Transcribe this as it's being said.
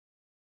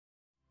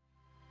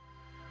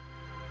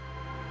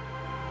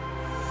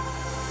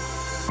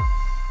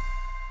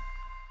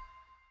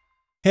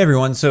Hey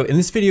everyone, so in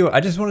this video I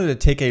just wanted to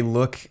take a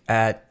look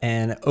at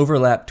an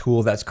overlap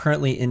tool that's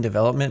currently in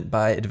development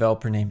by a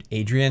developer named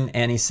Adrian,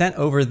 and he sent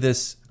over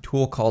this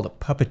tool called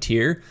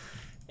Puppeteer.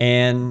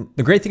 And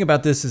the great thing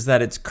about this is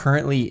that it's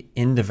currently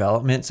in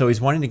development, so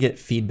he's wanting to get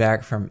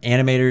feedback from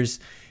animators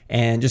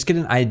and just get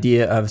an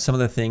idea of some of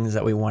the things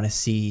that we want to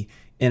see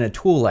in a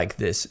tool like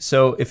this.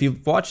 So if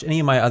you've watched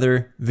any of my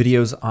other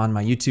videos on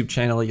my YouTube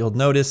channel, you'll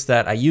notice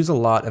that I use a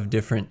lot of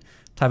different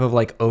type of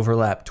like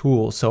overlap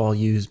tools. So I'll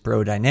use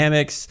Bro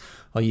Dynamics,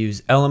 I'll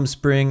use Elm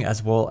Spring,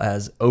 as well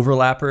as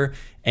Overlapper.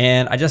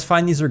 And I just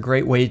find these are a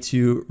great way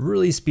to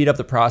really speed up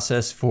the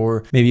process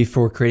for maybe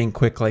for creating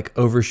quick like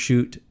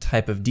overshoot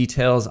type of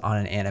details on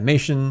an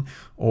animation,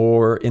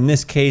 or in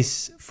this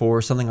case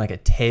for something like a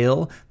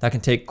tail that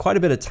can take quite a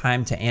bit of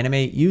time to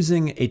animate.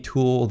 Using a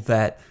tool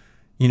that,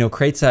 you know,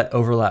 creates that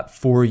overlap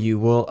for you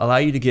will allow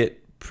you to get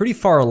pretty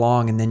far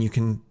along, and then you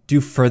can do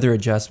further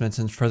adjustments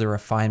and further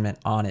refinement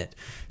on it.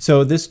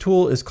 So this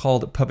tool is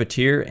called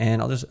Puppeteer,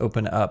 and I'll just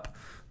open up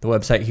the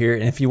website here.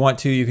 And if you want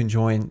to, you can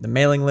join the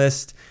mailing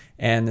list,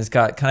 and it's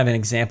got kind of an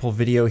example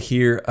video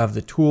here of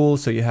the tool.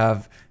 So you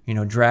have, you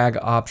know, drag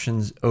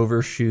options,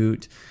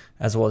 overshoot,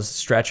 as well as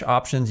stretch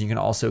options. You can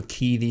also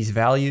key these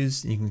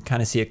values. You can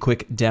kind of see a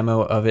quick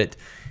demo of it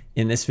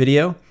in this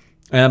video.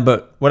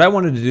 But what I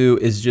wanted to do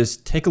is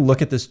just take a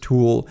look at this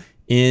tool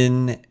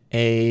in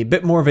a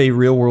bit more of a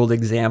real world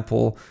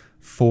example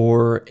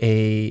for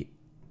a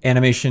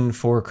animation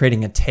for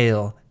creating a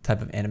tail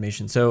type of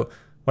animation. So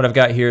what I've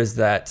got here is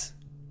that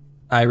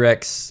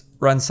IREX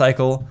run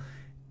cycle,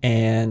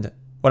 and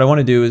what I want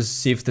to do is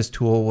see if this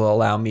tool will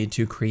allow me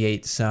to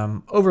create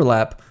some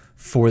overlap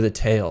for the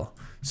tail.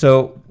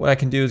 So what I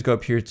can do is go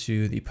up here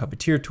to the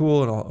Puppeteer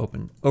tool, and I'll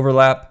open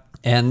overlap,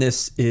 and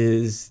this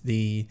is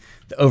the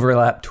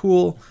overlap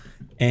tool,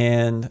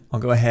 and I'll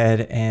go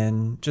ahead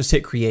and just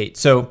hit create.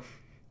 So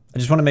I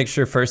just want to make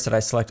sure first that I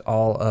select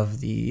all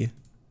of the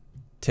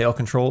tail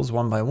controls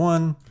one by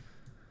one,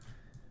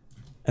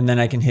 and then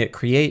I can hit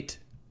create,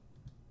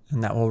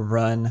 and that will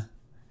run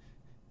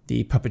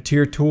the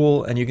Puppeteer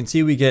tool. And you can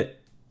see we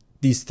get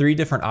these three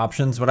different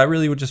options. What I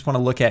really would just want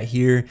to look at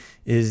here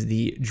is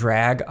the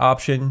drag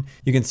option.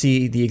 You can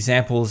see the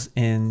examples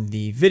in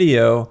the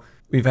video.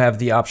 We have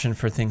the option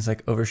for things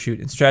like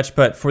overshoot and stretch,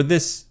 but for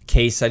this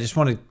case, I just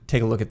want to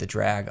take a look at the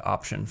drag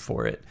option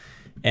for it.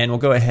 And we'll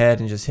go ahead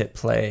and just hit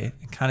play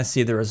and kind of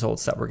see the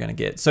results that we're going to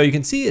get. So you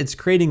can see it's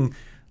creating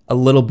a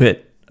little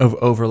bit of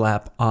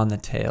overlap on the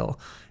tail.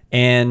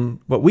 And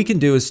what we can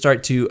do is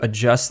start to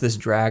adjust this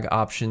drag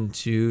option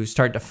to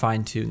start to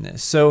fine tune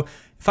this. So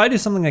if I do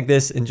something like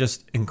this and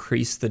just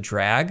increase the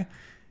drag,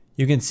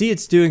 you can see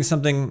it's doing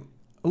something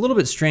a little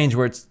bit strange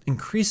where it's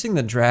increasing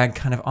the drag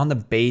kind of on the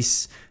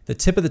base. The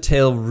tip of the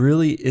tail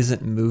really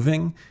isn't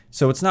moving,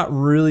 so it's not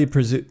really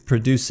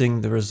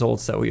producing the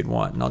results that we'd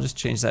want. And I'll just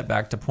change that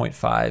back to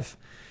 0.5.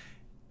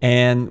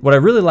 And what I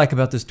really like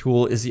about this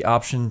tool is the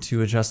option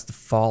to adjust the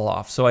fall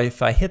off. So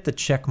if I hit the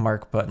check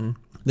mark button,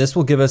 this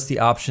will give us the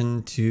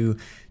option to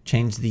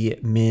change the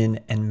min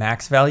and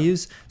max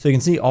values. So you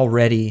can see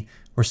already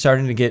we're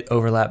starting to get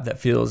overlap that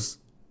feels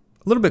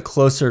a little bit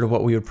closer to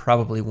what we would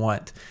probably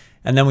want.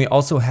 And then we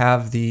also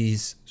have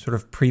these sort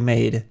of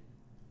pre-made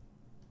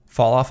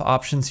fall off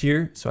options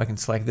here. So I can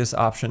select this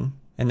option.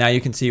 And now you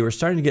can see we're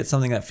starting to get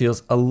something that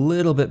feels a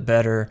little bit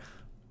better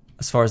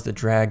as far as the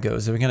drag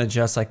goes. So we can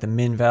adjust like the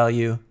min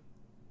value.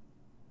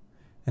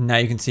 And now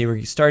you can see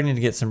we're starting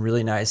to get some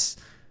really nice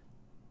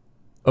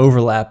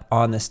overlap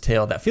on this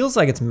tail that feels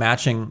like it's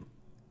matching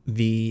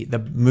the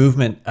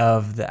movement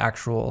of the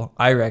actual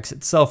IREX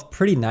itself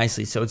pretty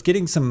nicely. So it's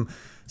getting some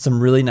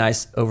really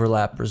nice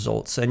overlap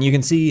results. And you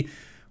can see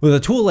with a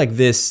tool like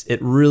this,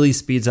 it really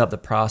speeds up the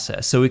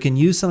process. So we can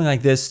use something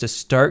like this to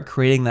start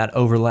creating that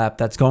overlap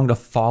that's going to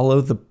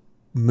follow the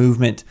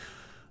movement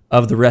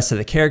of the rest of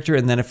the character.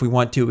 And then if we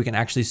want to, we can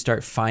actually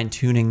start fine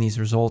tuning these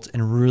results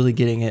and really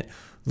getting it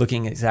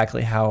looking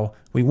exactly how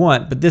we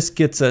want. But this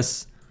gets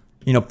us,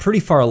 you know, pretty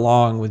far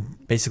along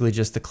with basically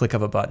just the click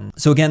of a button.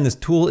 So again, this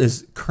tool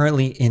is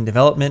currently in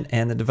development,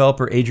 and the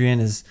developer Adrian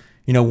is,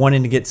 you know,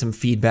 wanting to get some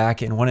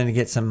feedback and wanting to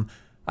get some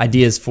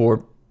ideas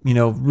for, you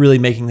know, really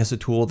making this a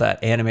tool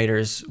that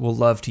animators will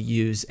love to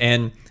use.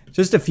 And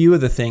just a few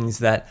of the things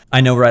that I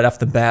know right off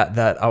the bat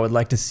that I would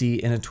like to see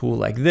in a tool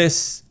like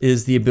this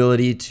is the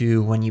ability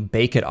to, when you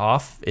bake it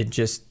off, it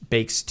just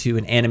bakes to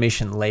an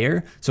animation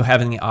layer. So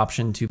having the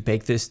option to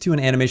bake this to an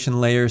animation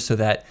layer so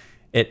that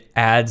it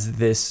adds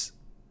this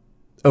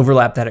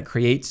overlap that it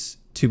creates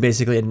to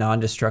basically a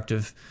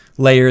non-destructive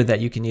layer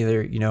that you can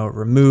either, you know,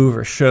 remove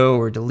or show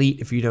or delete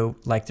if you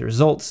don't like the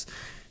results.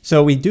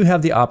 So we do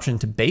have the option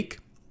to bake,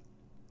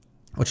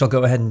 which I'll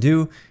go ahead and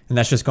do. And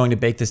that's just going to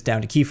bake this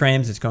down to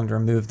keyframes. It's going to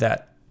remove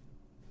that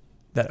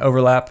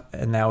overlap.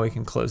 And now we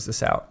can close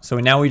this out. So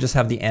now we just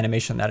have the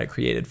animation that it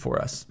created for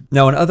us.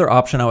 Now, another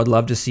option I would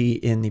love to see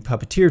in the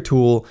Puppeteer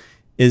tool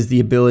is the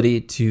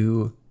ability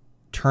to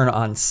turn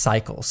on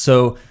cycle.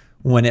 So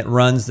when it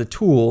runs the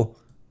tool,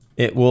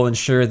 it will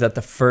ensure that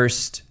the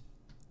first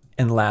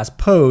and last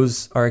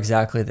pose are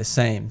exactly the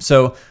same.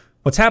 So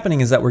What's happening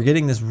is that we're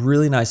getting this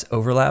really nice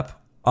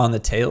overlap on the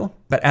tail,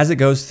 but as it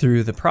goes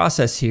through the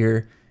process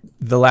here,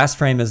 the last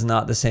frame is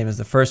not the same as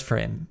the first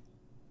frame.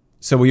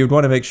 So we would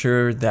want to make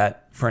sure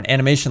that for an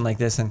animation like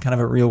this and kind of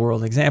a real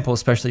world example,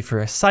 especially for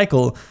a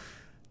cycle,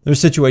 there's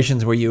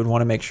situations where you would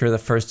want to make sure the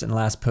first and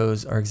last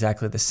pose are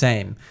exactly the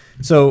same.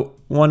 So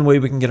one way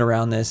we can get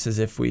around this is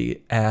if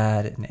we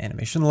add an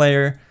animation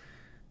layer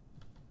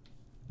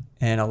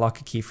and I'll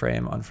lock a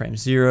keyframe on frame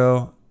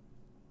 0,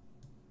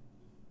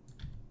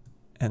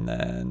 and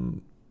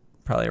then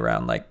probably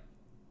around like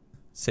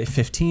say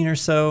 15 or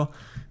so.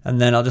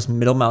 And then I'll just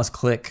middle mouse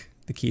click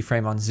the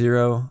keyframe on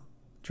 0,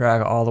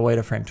 drag all the way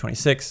to frame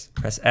 26,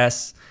 press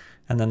S,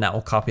 and then that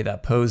will copy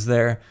that pose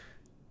there.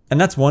 And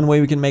that's one way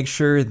we can make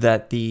sure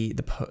that the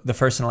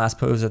first and last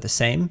pose are the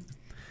same.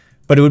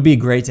 But it would be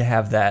great to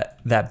have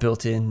that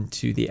built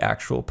into the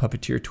actual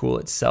Puppeteer tool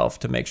itself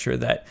to make sure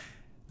that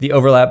the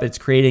overlap it's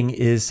creating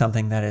is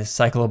something that is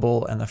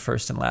cyclable and the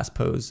first and last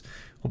pose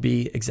will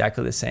be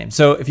exactly the same.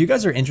 So if you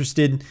guys are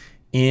interested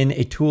in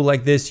a tool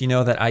like this, you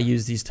know that I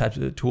use these types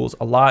of tools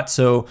a lot.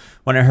 So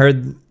when I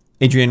heard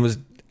Adrian was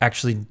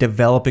actually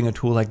developing a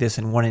tool like this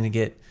and wanting to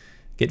get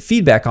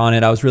feedback on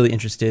it, I was really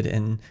interested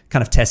in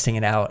kind of testing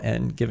it out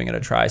and giving it a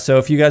try. So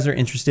if you guys are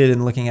interested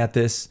in looking at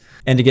this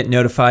and to get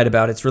notified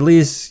about its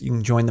release, you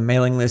can join the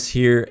mailing list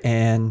here.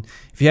 And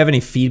if you have any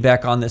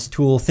feedback on this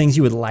tool, things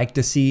you would like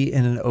to see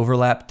in an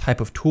overlap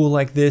type of tool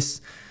like this,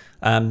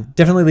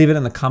 definitely leave it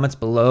in the comments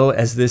below,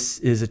 as this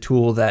is a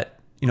tool that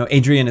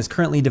Adrian is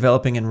currently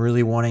developing and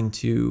really wanting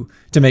to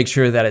make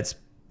sure that it's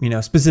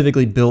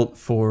specifically built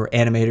for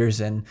animators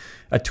and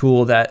a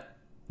tool that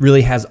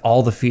really has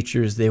all the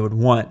features they would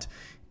want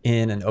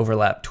in an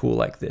overlap tool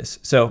like this.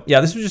 So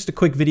yeah, this was just a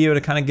quick video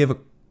to kind of give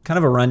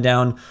a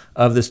rundown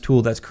of this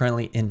tool that's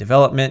currently in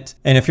development.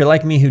 And if you're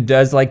like me, who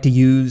does like to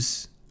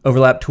use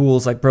overlap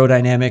tools like Bro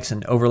Dynamics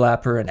and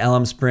Overlapper and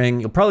LM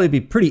Spring, you'll probably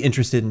be pretty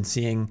interested in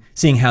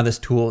seeing how this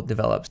tool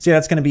develops. So yeah,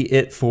 that's going to be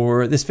it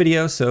for this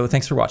video. So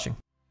thanks for watching.